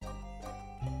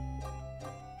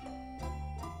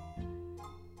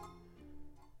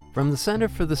From the Center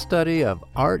for the Study of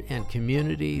Art and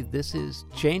Community, this is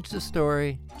Change the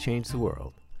Story, Change the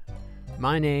World.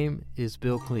 My name is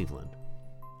Bill Cleveland.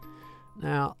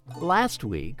 Now, last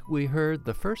week we heard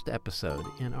the first episode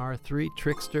in our Three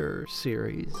Trickster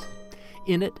series.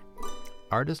 In it,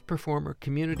 artist, performer,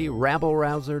 community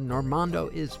rabble-rouser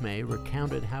Normando Ismay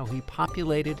recounted how he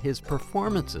populated his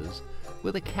performances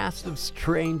with a cast of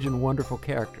strange and wonderful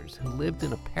characters who lived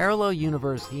in a parallel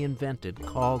universe he invented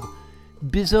called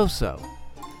Bizoso.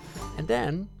 And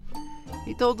then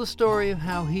he told the story of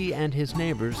how he and his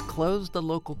neighbors closed the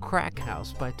local crack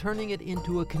house by turning it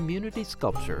into a community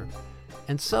sculpture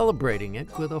and celebrating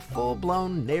it with a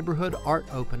full-blown neighborhood art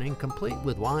opening complete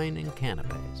with wine and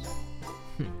canapes.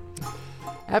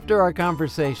 After our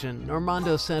conversation,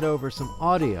 Normando sent over some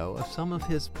audio of some of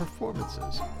his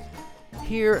performances.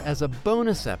 Here, as a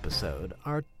bonus episode,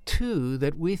 are two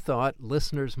that we thought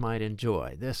listeners might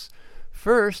enjoy. This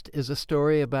first is a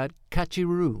story about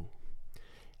Kachiru,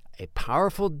 a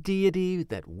powerful deity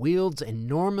that wields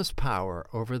enormous power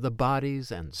over the bodies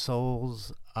and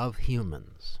souls of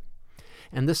humans.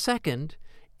 And the second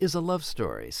is a love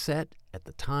story set at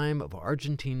the time of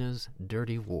Argentina's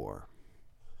dirty war.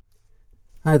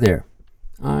 Hi there,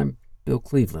 I'm Bill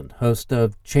Cleveland, host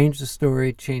of Change the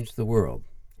Story, Change the World,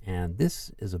 and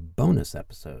this is a bonus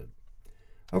episode.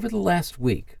 Over the last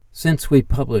week, since we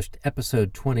published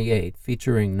episode 28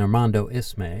 featuring Normando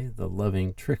Ismay, the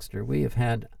loving trickster, we have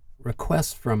had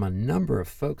requests from a number of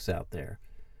folks out there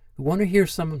who want to hear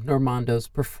some of Normando's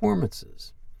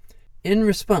performances. In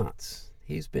response,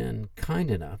 he's been kind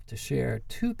enough to share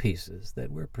two pieces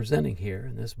that we're presenting here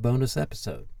in this bonus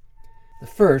episode. The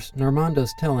first,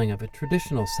 Normando's telling of a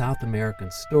traditional South American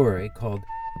story called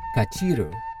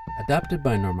Cachiru, adapted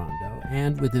by Normando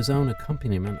and with his own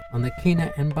accompaniment on the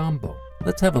quena and bombo.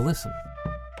 Let's have a listen.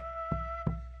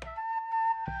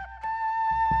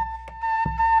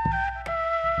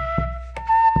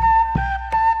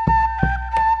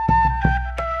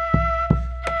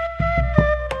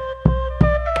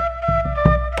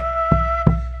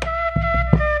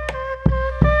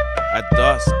 At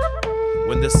dusk,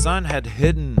 when the sun had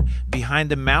hidden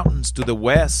behind the mountains to the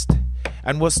west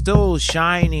and was still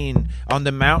shining on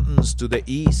the mountains to the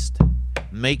east,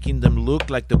 making them look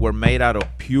like they were made out of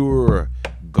pure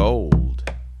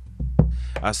gold,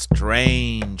 a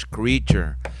strange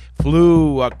creature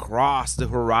flew across the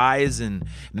horizon,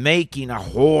 making a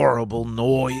horrible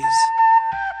noise.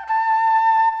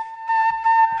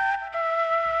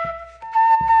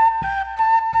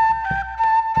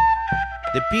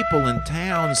 The people in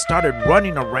town started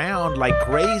running around like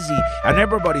crazy, and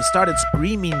everybody started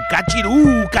screaming,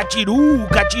 "Cachiru, Cachiru,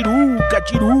 Cachiru,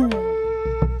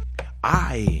 Cachiru."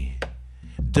 I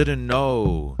didn't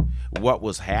know what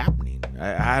was happening.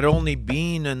 I had only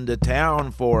been in the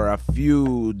town for a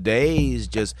few days,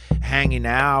 just hanging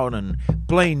out and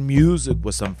playing music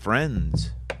with some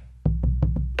friends.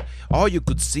 All you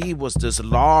could see was this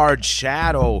large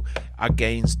shadow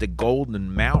against the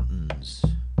golden mountains.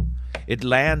 It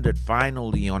landed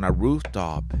finally on a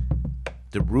rooftop.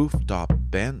 The rooftop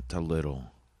bent a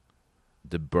little.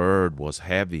 The bird was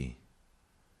heavy.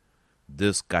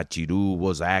 This Cachiru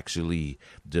was actually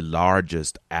the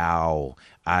largest owl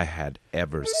I had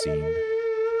ever seen.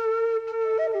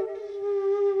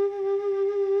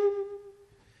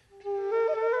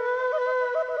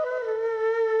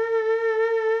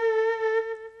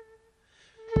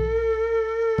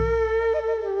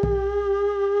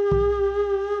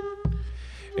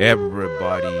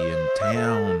 Everybody in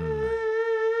town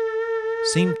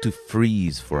seemed to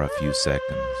freeze for a few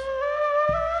seconds.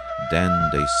 Then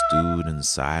they stood in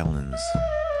silence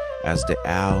as the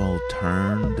owl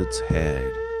turned its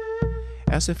head,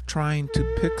 as if trying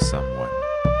to pick someone.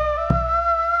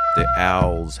 The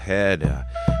owl's head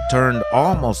turned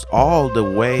almost all the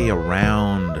way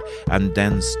around and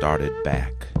then started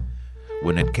back.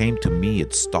 When it came to me,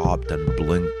 it stopped and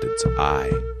blinked its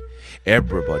eye.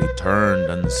 Everybody turned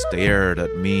and stared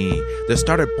at me. They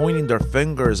started pointing their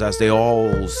fingers as they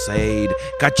all said,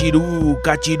 "Cachiru,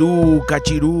 Cachiru,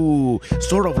 Cachiru,"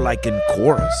 sort of like in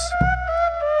chorus.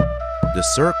 The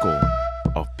circle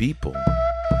of people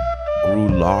grew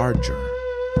larger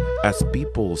as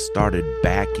people started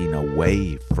backing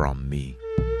away from me.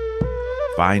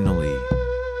 Finally,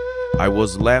 I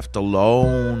was left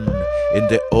alone in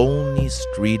the only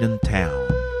street in town.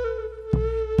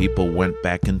 People went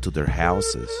back into their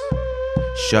houses,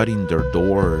 shutting their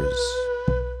doors.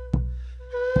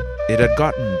 It had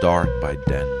gotten dark by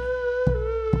then,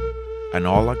 and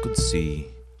all I could see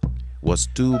was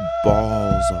two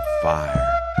balls of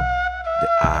fire,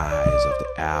 the eyes of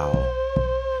the owl,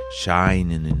 shining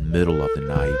in the middle of the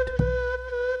night.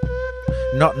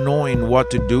 Not knowing what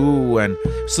to do and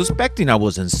suspecting I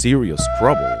was in serious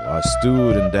trouble, I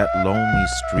stood in that lonely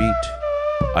street,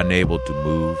 unable to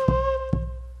move.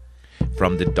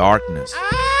 From the darkness,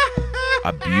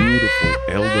 a beautiful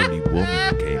elderly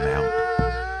woman came out,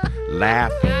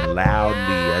 laughing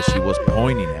loudly as she was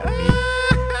pointing at me.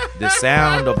 The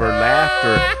sound of her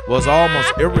laughter was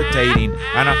almost irritating,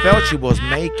 and I felt she was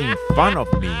making fun of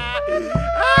me.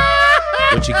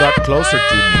 When she got closer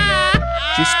to me,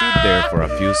 she stood there for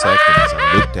a few seconds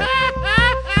and looked at me.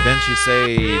 Then she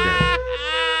said,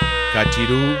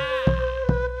 "Cachiru,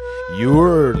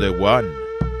 you're the one.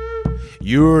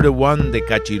 You're the one the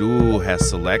Cachiru has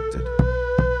selected."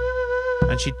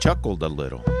 And she chuckled a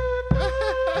little.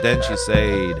 Then she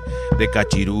said, "The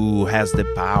Cachiru has the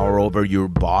power over your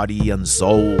body and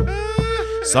soul.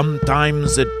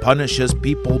 Sometimes it punishes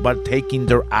people by taking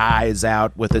their eyes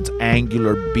out with its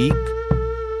angular beak.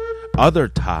 Other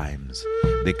times,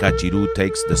 the Cachiru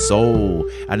takes the soul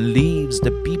and leaves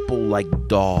the people like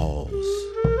dolls.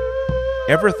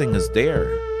 Everything is there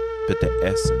but the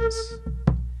essence."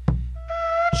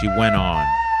 She went on,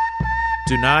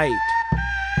 "Tonight,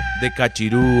 the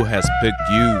Cachiru has picked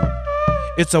you.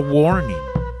 It's a warning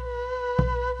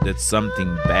that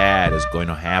something bad is going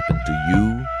to happen to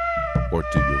you or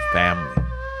to your family."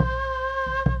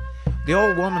 The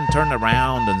old woman turned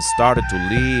around and started to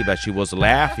leave as she was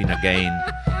laughing again.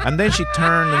 And then she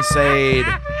turned and said,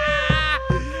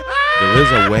 "There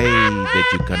is a way that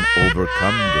you can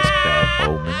overcome this bad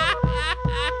omen.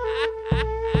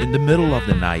 In the middle of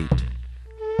the night,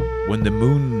 when the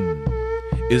moon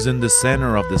is in the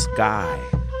center of the sky,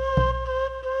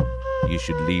 you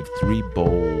should leave 3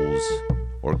 bowls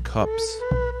or cups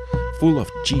full of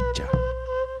chicha.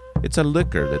 It's a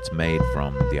liquor that's made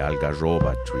from the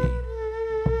algarroba tree.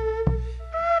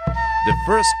 The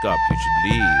first cup you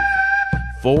should leave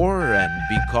for and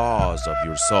because of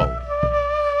your soul.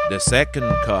 The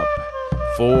second cup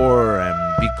for and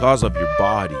because of your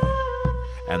body.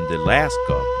 And the last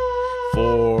cup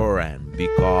for and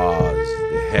because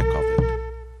the heck of it.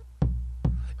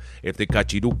 If the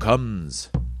Cachiru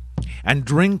comes and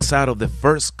drinks out of the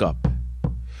first cup,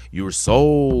 your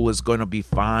soul is going to be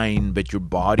fine, but your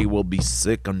body will be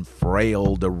sick and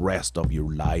frail the rest of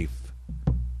your life.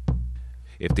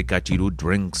 If the Cachiru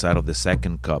drinks out of the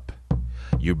second cup,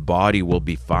 your body will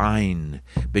be fine,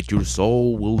 but your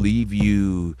soul will leave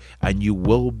you, and you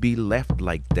will be left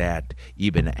like that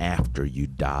even after you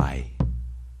die.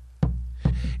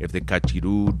 If the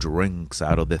Cachiru drinks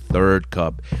out of the third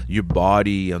cup, your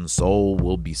body and soul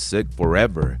will be sick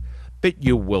forever, but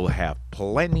you will have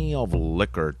plenty of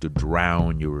liquor to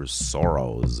drown your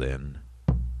sorrows in."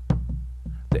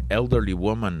 The elderly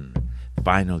woman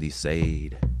finally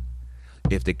said,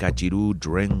 "If the Cachiru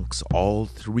drinks all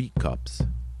 3 cups,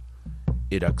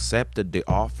 it accepted the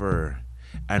offer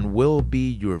and will be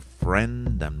your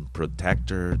friend and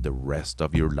protector the rest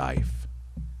of your life."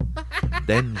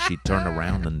 Then she turned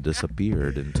around and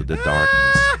disappeared into the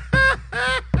darkness.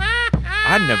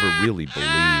 I never really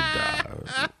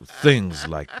believed things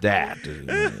like that,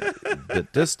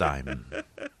 but this time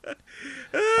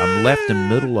I'm left in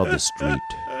the middle of the street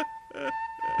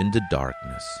in the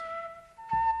darkness.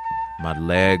 My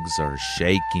legs are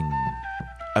shaking,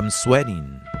 I'm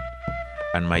sweating,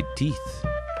 and my teeth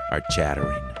are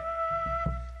chattering.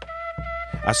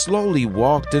 I slowly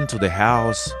walked into the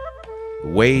house,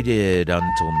 waited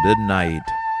until midnight,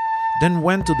 then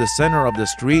went to the center of the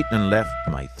street and left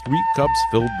my 3 cups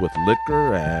filled with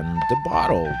liquor and the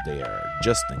bottle there,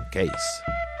 just in case.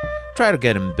 Tried to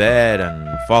get in bed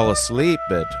and fall asleep,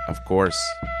 but of course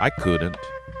I couldn't.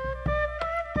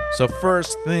 So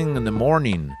first thing in the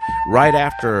morning, right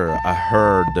after I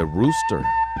heard the rooster,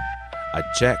 I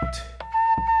checked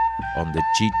on the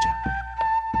chicha.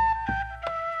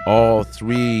 All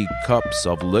 3 cups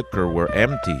of liquor were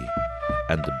empty,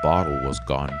 and the bottle was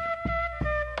gone.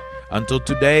 Until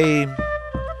today,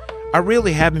 I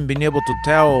really haven't been able to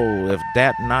tell if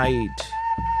that night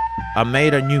I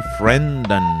made a new friend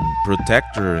and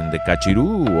protector in the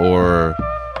Cachiru, or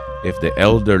if the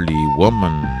elderly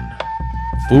woman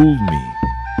fooled me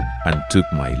and took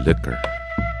my liquor.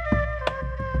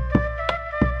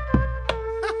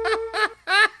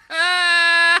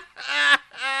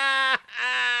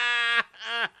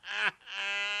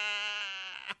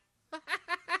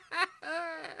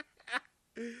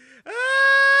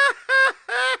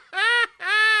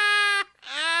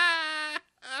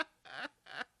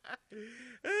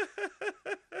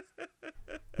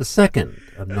 The second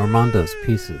of Normando's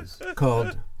pieces,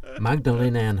 called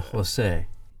Magdalena and Jose,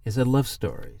 is a love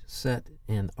story set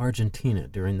in Argentina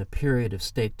during the period of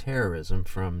state terrorism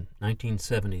from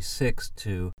 1976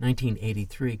 to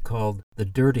 1983 called the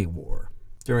Dirty War,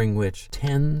 during which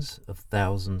tens of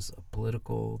thousands of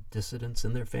political dissidents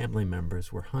and their family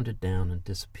members were hunted down and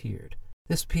disappeared.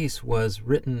 This piece was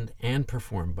written and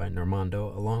performed by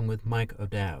Normando along with Mike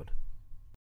O'Dowd.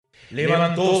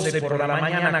 Levantóse por la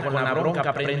mañana con la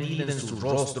bronca prendida en su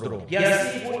rostro, y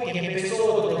así fue que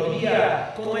empezó otro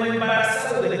día como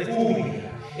embarazado de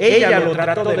furia. Ella lo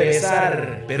trató de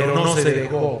besar, pero no se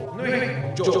dejó. No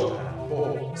escuchó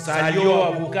tampoco. Salió a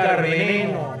buscar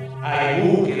veneno a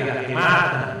búsqueda que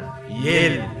matan, y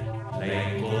él la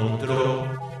encontró.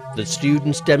 The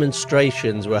students'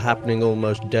 demonstrations were happening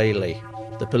almost daily.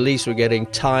 The police were getting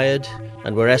tired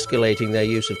and were escalating their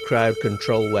use of crowd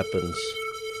control weapons.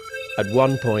 At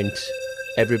one point,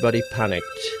 everybody panicked,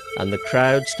 and the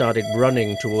crowd started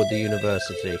running toward the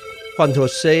university. Juan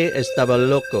José estaba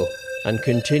loco and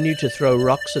continued to throw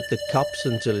rocks at the cops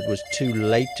until it was too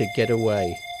late to get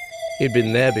away. He'd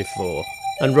been there before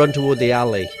and run toward the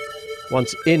alley.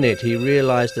 Once in it, he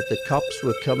realized that the cops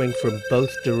were coming from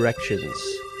both directions.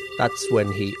 That's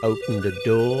when he opened a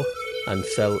door and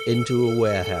fell into a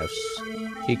warehouse.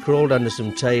 He crawled under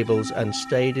some tables and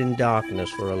stayed in darkness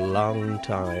for a long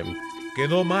time.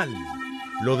 Quedó mal.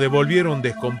 Lo devolvieron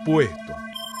descompuesto.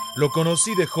 Lo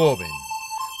conocí de joven,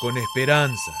 con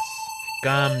esperanzas.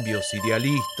 Cambios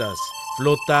idealistas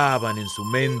flotaban en su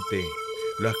mente.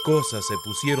 Las cosas se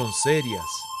pusieron serias.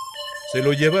 Se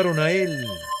lo llevaron a él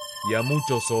y a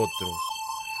muchos otros.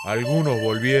 Algunos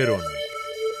volvieron.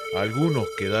 Algunos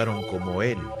quedaron como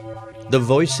él. The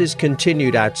voices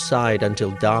continued outside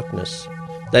until darkness.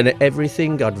 Then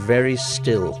everything got very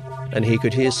still, and he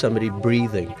could hear somebody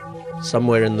breathing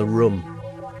somewhere in the room.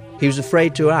 He was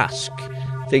afraid to ask,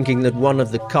 thinking that one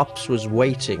of the cops was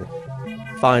waiting.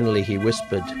 Finally he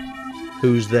whispered,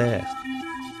 "Who's there?"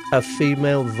 A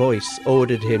female voice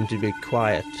ordered him to be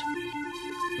quiet.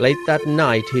 Late that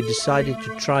night he decided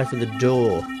to try for the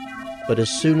door, but as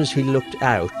soon as he looked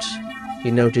out,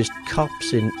 he noticed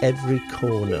cops in every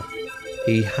corner.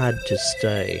 He had to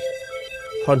stay.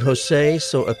 Juan José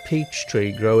saw a peach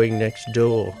tree growing next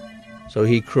door, so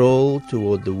he crawled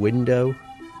toward the window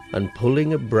and,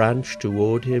 pulling a branch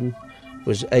toward him,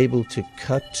 was able to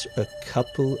cut a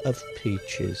couple of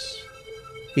peaches.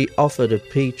 He offered a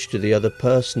peach to the other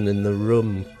person in the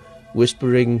room,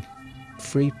 whispering,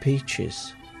 "Free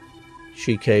peaches."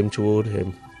 She came toward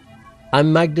him.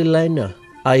 "I'm Magdalena.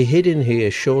 I hid in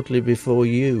here shortly before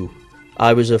you.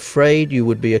 I was afraid you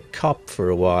would be a cop for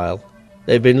a while.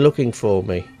 They've been looking for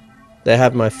me. They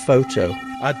have my photo."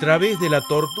 A través de la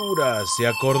tortura se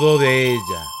acordó de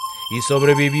ella y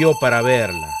sobrevivió para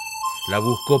verla. La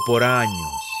buscó por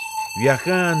años,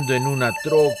 viajando en una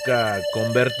troca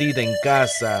convertida en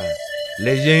casa,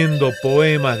 leyendo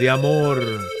poemas de amor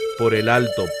por el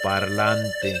alto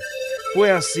parlante.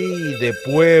 Fue así de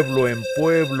pueblo en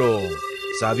pueblo,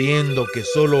 sabiendo que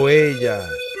solo ella,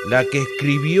 la que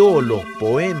escribió los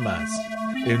poemas,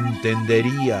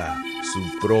 entendería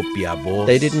su propia voz.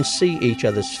 They didn't see each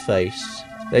other's face.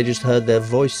 They just heard their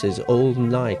voices all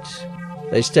night.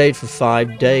 They stayed for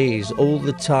 5 days, all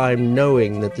the time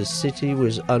knowing that the city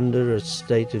was under a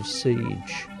state of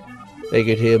siege. They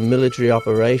could hear military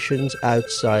operations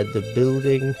outside the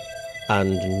building,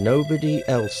 and nobody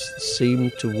else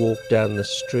seemed to walk down the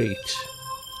street.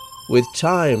 With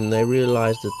time, they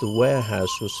realized that the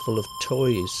warehouse was full of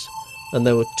toys, and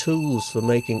there were tools for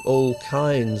making all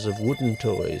kinds of wooden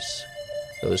toys.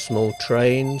 There were small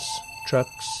trains,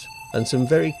 trucks, and some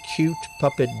very cute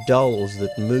puppet dolls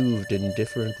that moved in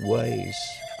different ways.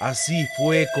 Así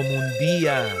fue como un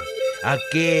día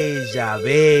aquella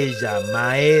bella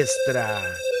maestra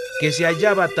que se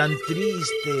hallaba tan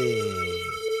triste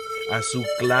a su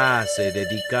clase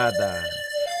dedicada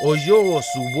oyó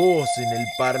su voz en el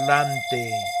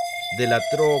parlante de la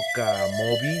troca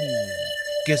móvil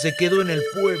que se quedó en el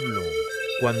pueblo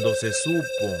cuando se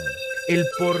supo el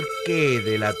porqué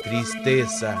de la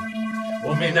tristeza.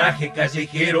 Homenaje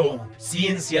callejero,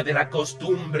 ciencia de la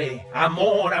costumbre,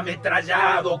 amor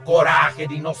ametrallado, coraje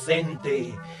de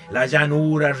inocente. La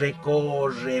llanura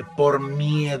recorre por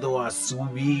miedo a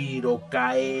subir o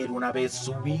caer una vez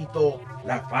subido.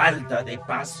 La falta de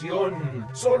pasión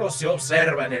solo se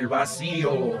observa en el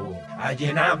vacío. Ha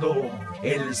llenado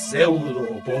el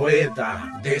pseudo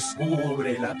poeta,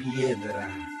 descubre la piedra.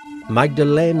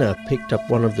 Magdalena picked up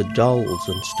one of the dolls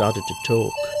and started to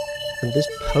talk. And this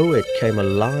poet came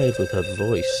alive with her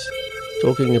voice,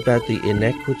 talking about the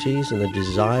inequities and the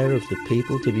desire of the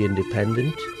people to be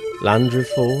independent, land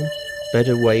reform,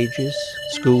 better wages,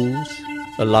 schools,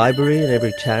 a library in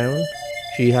every town.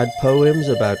 She had poems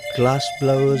about glass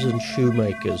blowers and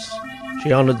shoemakers.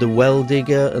 She honoured the well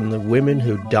digger and the women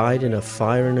who died in a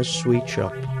fire in a sweet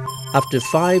shop. After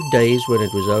 5 days, when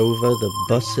it was over, the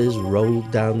buses rolled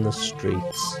down the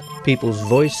streets. People's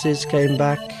voices came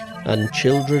back, and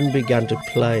children began to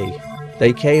play.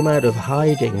 They came out of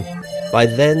hiding. By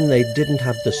then they didn't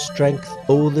have the strength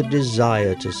or the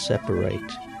desire to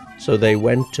separate. So they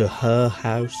went to her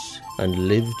house and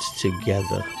lived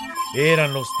together.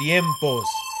 Eran los tiempos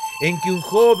en que un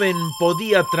joven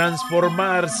podía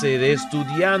transformarse de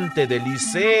estudiante de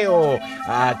liceo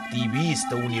a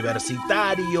activista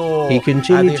universitario. He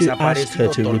continued to ask her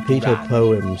to repeat her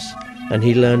poems, and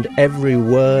he learned every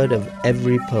word of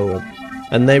every poem.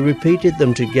 And they repeated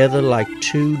them together like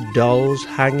two dolls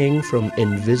hanging from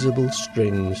invisible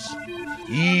strings.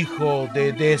 Hijo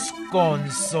de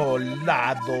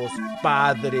desconsolados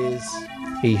padres.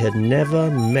 He had never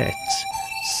met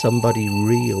somebody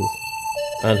real,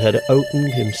 and had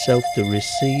opened himself to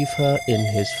receive her in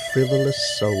his frivolous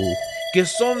soul. Que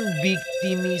son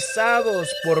victimizados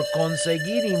por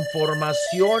conseguir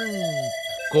información,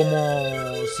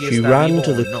 como si She está ran vivo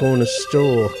to o the no. corner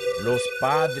store. Los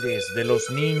padres de los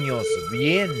niños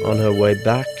bien. On her way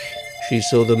back, she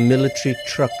saw the military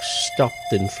truck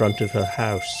stopped in front of her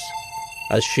house.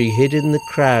 As she hid in the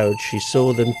crowd, she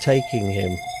saw them taking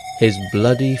him, his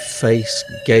bloody face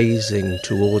gazing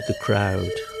toward the crowd.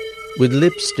 With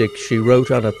lipstick, she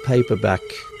wrote on a paperback,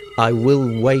 "I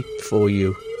will wait for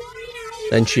you."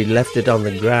 Then she left it on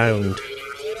the ground,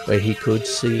 where he could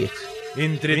see it.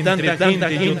 Entre tanta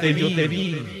gente yo te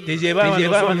vi, te llevaban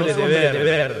los hombres de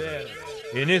ver.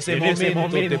 En ese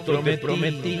momento te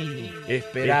prometí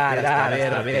esperar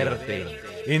hasta verte.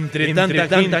 Entre tanta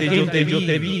gente yo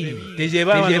te vi, te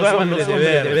llevaban los hombres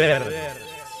de ver.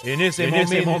 En ese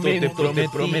momento te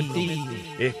prometí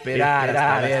esperar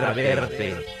hasta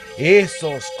verte.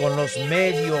 Esos con los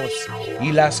medios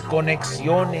y las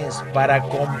conexiones para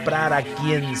comprar a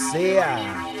quien sea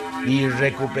y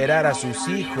recuperar a sus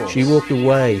hijos. She walked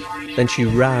away, then she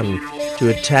ran to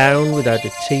a town without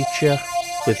a teacher,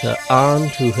 with her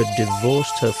aunt who had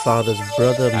divorced her father's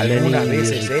brother many Algunas years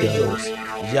veces ago. ellos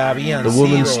ya habían The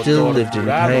woman sido still lived in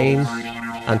torturados. pain,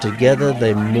 and together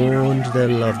they mourned their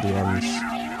loved ones.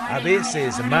 A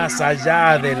veces más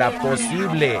allá de la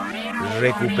posible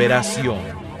recuperación.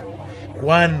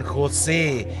 Juan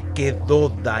José quedó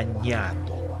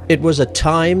dañado. It was a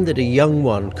time that a young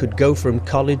one could go from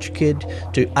college kid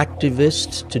to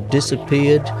activist to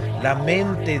disappeared, La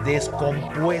mente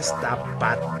descompuesta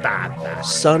patadas.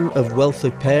 son of wealthy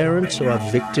parents who are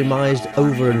victimized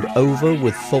over and over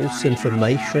with false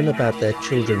information about their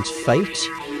children's fate.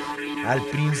 Al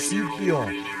principio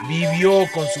vivió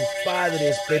con sus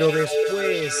padres, pero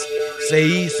después se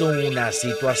hizo una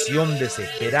situación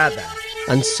desesperada.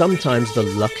 And sometimes the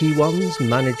lucky ones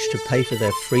manage to pay for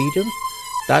their freedom.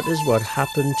 That is what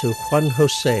happened to Juan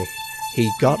José. He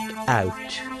got out.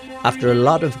 After a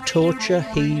lot of torture,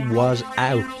 he was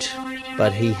out,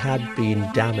 but he had been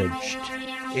damaged.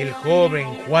 El joven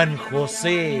Juan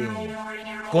José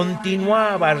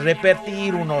continuaba a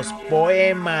repetir unos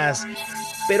poemas,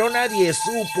 pero nadie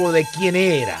supo de quién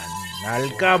eran.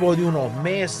 Al cabo de unos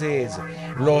meses,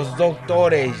 los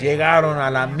doctores llegaron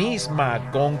a la misma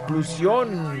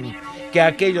conclusión que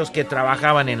aquellos que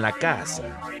trabajaban en la casa.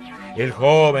 El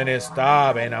joven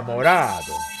estaba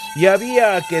enamorado y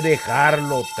había que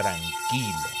dejarlo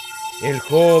tranquilo. El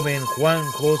joven Juan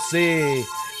José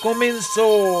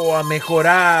comenzó a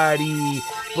mejorar y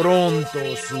pronto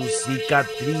sus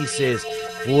cicatrices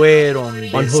fueron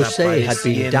Juan José had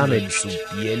been desapareciendo en damaged. su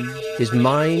piel. His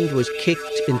mind was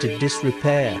kicked into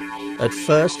disrepair. At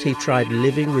first he tried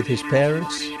living with his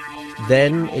parents.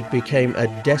 Then it became a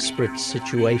desperate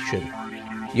situation.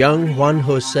 Young Juan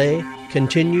José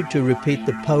continued to repeat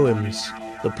the poems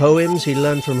he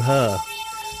learned from her,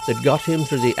 that got him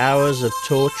through the hours of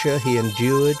torture he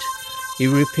endured. He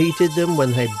repeated them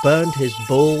when they burned his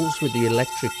balls with the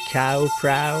electric cow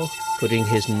prow, putting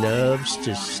his nerves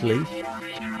to sleep.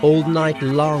 All night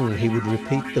long he would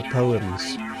repeat the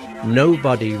poems.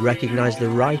 Nobody recognized the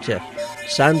writer.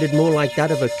 Sounded more like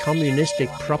that of a communistic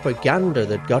propaganda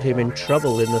that got him in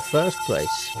trouble in the first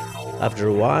place. After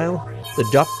a while, the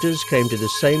doctors came to the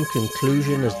same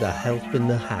conclusion as the help in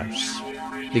the house.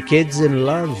 The kid's in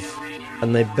love,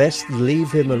 and they best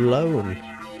leave him alone.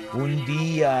 Un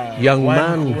día, Young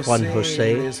man Juan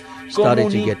José les started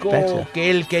to get comunicó better. que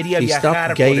él quería He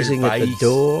viajar stopped por el gazing at the país.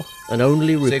 door and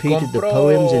only Se repeated the compró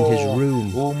poems in his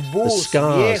room. un The bus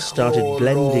scars viejo, started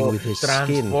blending lo with his skin.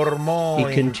 transformó He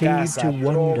en continued casa to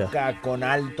wonder, troca con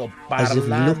alto as if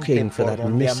parlante looking for por that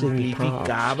donde missing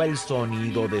amplificaba part. el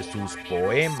sonido de sus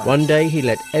poemas. One day he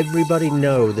let everybody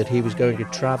know that he was going to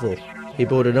travel. He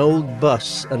bought an old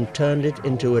bus and turned it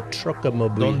into a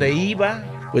truckermobile. Donde iba,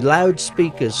 With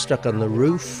loudspeakers stuck on the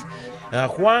roof,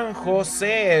 Juan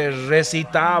José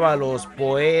recitaba los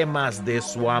poemas de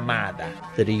su amada.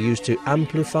 that he used to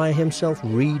amplify himself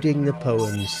reading the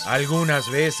poems. Algunas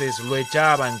veces lo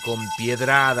echaban con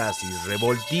piedradas y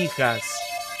revoltijas.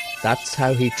 That's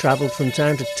how he traveled from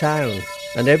town to town,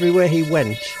 and everywhere he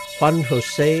went, Juan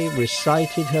José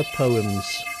recited her poems.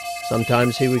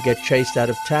 Sometimes he would get chased out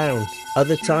of town.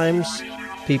 Other times,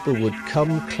 people would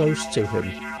come close to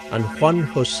him, and Juan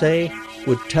José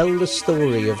would tell the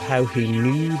story of how he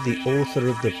knew the author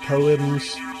of the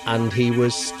poems, and he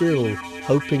was still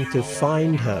hoping to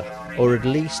find her, or at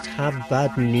least have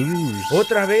bad news.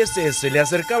 Otras veces se le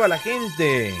acercaba a la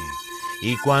gente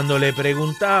y cuando le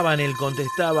preguntaban, él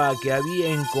contestaba que había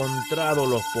encontrado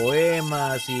los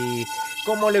poemas y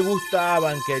como le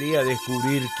gustaban, quería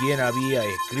descubrir quién había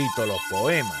escrito los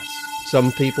poemas.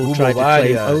 Some people Hubo tried to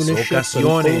claim varias ownership and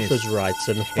ocasiones author's rights,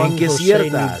 and en Juan que José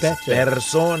ciertas knew better.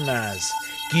 personas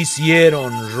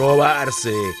quisieron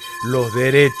robarse los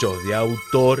derechos de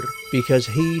autor, Because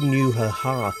he knew her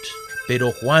heart.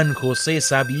 pero Juan José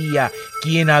sabía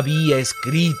quién había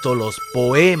escrito los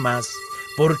poemas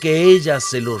porque ella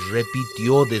se los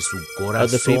repitió de su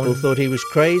Other people corazón. thought he was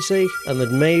crazy and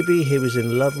that maybe he was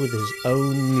in love with his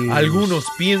own muse. Algunos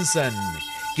piensan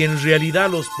que en realidad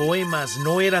los poemas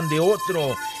no eran de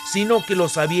otro, sino que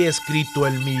los había escrito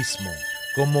él mismo,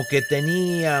 como que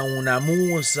tenía una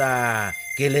musa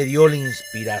que le dio la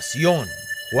inspiración.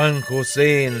 Juan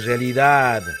José en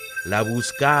realidad la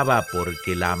buscaba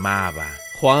porque la amaba.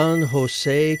 Juan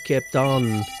José kept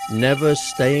on, never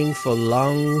staying for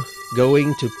long,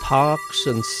 going to parks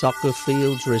and soccer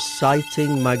fields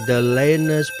reciting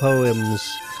Magdalena's poems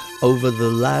over the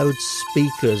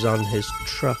loudspeakers on his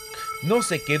truck. No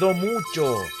se quedó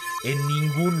mucho en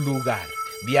ningún lugar.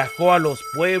 Viajó a los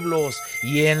pueblos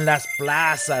y en las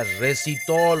plazas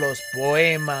recitó los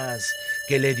poemas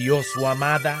que le dio su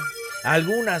amada.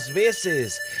 Algunas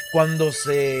veces, cuando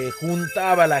se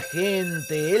juntaba la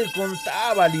gente, él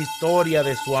contaba la historia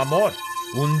de su amor.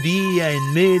 Un día,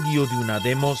 en medio de una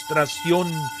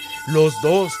demostración, los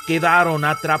dos quedaron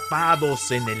atrapados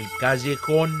en el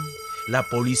callejón. La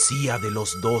policía de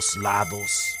los dos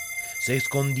lados se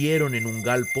escondieron en un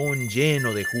galpón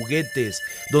lleno de juguetes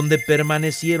donde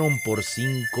permanecieron por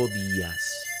 5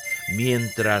 días.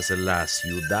 Mientras la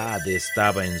ciudad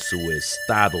estaba en su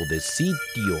estado de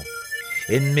sitio,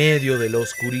 en medio de la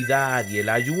oscuridad y el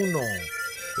ayuno,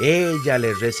 ella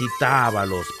le recitaba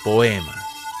los poemas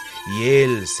y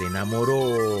él se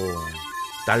enamoró,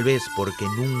 tal vez porque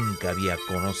nunca había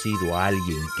conocido a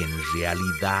alguien que en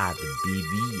realidad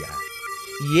vivía.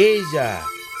 Y ella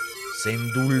se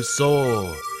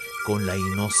endulzó con la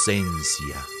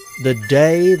inocencia. The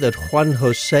day that Juan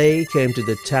José came to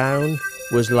the town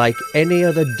was like any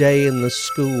other day in the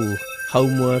school.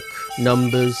 Homework,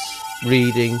 numbers,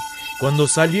 reading. Cuando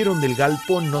salieron del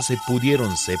galpón no se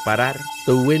pudieron separar.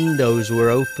 The windows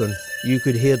were open. You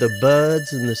could hear the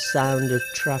birds and the sound of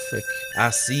traffic.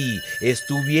 Así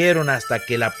estuvieron hasta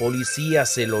que la policía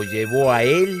se lo llevó a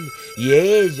él y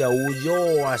ella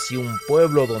huyó hacia un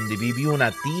pueblo donde vivía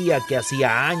una tía que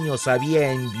hacía años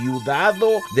había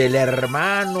enviudado del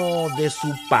hermano de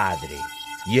su padre.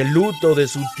 Y el luto de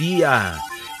su tía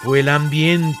fue el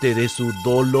ambiente de su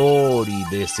dolor y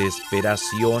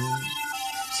desesperación.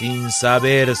 Sin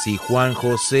saber si Juan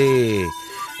José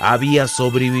había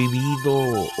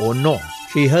sobrevivido o no.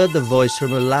 She heard the voice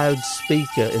from a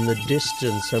loudspeaker in the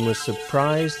distance and was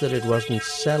surprised that it wasn't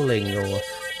selling or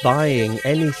buying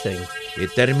anything. Que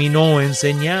terminó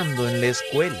enseñando en la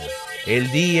escuela.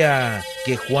 El día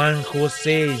que Juan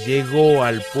José llegó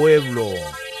al pueblo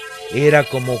era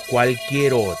como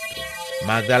cualquier otro.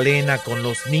 Magdalena con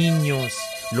los niños,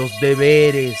 los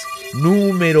deberes,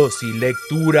 números y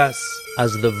lecturas.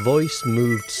 As the voice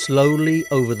moved slowly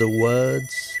over the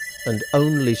words and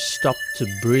only stopped to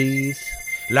breathe,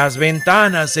 Las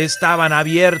ventanas estaban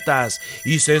abiertas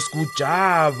y se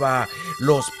escuchaba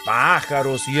los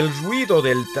pájaros y el ruido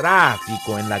del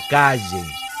tráfico en la calle.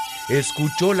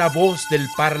 Escuchó la voz del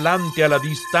parlante a la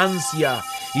distancia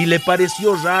y le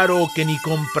pareció raro que ni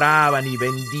compraba ni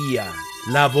vendía.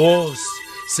 La voz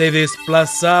se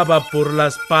desplazaba por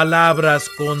las palabras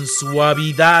con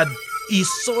suavidad y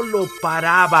solo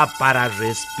paraba para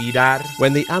respirar.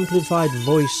 When the amplified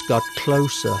voice got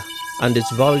closer and its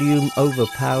volume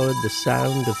overpowered the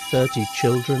sound of 30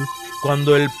 children,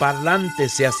 Cuando el parlante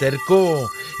se acercó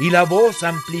y la voz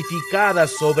amplificada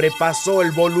sobrepasó el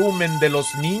volumen de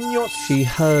los niños, she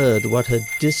heard what had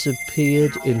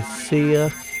disappeared in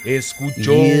fear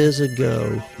escuchó years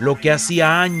ago, lo que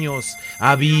hacía años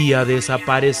había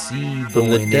desaparecido from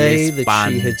the en day el that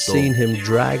she had seen espanto. him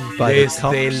dragged by the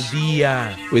Desde el cops,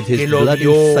 día with his que lo bloody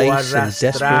vio face and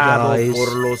desperate arrastrado eyes,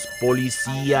 por los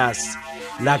policías,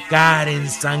 la cara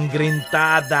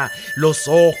ensangrentada, los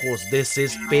ojos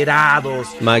desesperados.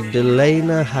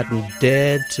 Magdalena hadn't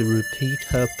dared to repeat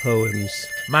her poems.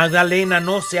 Magdalena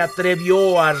no se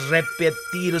atrevió a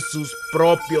repetir sus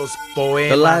propios The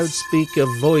poemas. loudspeaker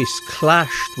voice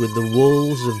clashed with the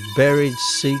walls of buried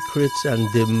secrets and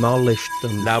demolished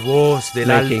them. La voz del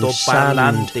making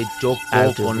altoparlante sand chocó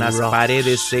out of con las rocks.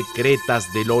 paredes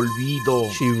secretas del olvido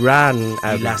She ran y out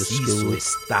of the las hizo school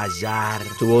estallar.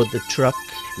 toward the truck,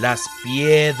 Las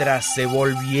piedras se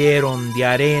volvieron de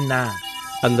arena.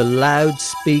 and the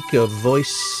loudspeaker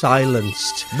voice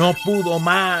silenced. No pudo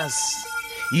más.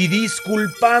 Y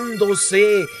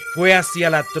disculpándose, fue hacia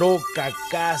la troca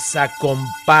casa con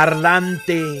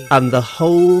parlante. And the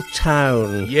whole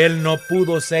town Y él no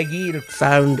pudo seguir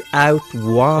found out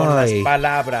con las why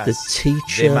palabras the de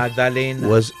teacher Magdalena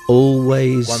was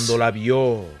always cuando la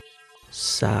vio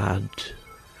sad.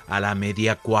 a la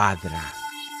media cuadra.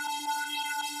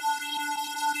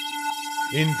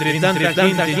 Entre tanta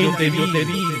gente yo te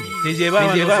vi, te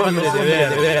llevaban los de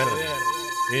ver.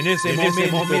 En ese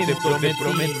momento te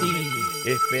prometí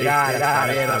esperar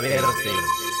a verte.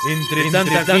 Entre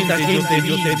tanta gente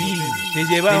yo te vi, te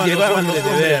llevaban los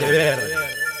de ver.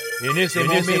 En ese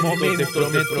momento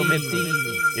te prometí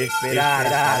esperar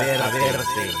a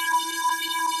verte.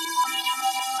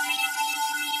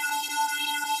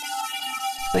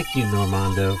 Thank you,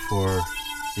 Normando, for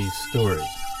these stories,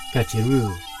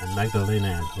 Cachiru and Magdalena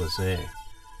and Jose.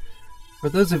 For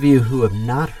those of you who have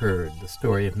not heard the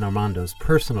story of Normando's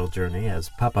personal journey as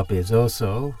Papa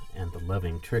Bezoso and the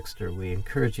Loving Trickster, we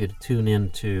encourage you to tune in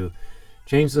to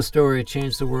Change the Story,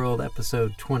 Change the World,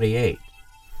 episode 28.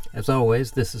 As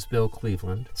always, this is Bill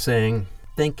Cleveland saying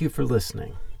thank you for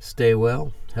listening. Stay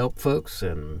well, help folks,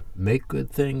 and make good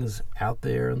things out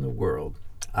there in the world.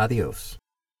 Adios.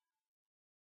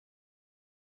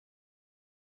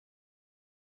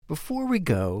 Before we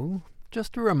go,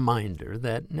 just a reminder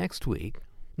that next week,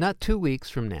 not 2 weeks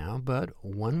from now, but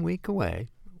 1 week away,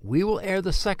 we will air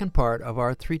the second part of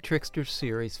our Three Tricksters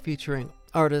series featuring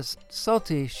artist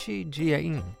Salty Shi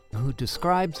Jiayin, who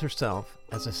describes herself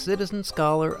as a citizen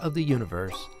scholar of the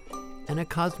universe and a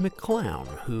cosmic clown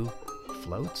who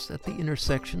floats at the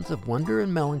intersections of wonder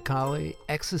and melancholy,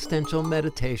 existential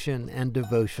meditation, and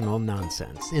devotional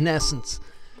nonsense. In essence,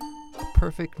 a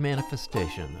perfect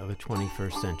manifestation of a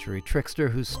 21st century trickster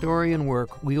whose story and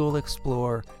work we will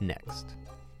explore next.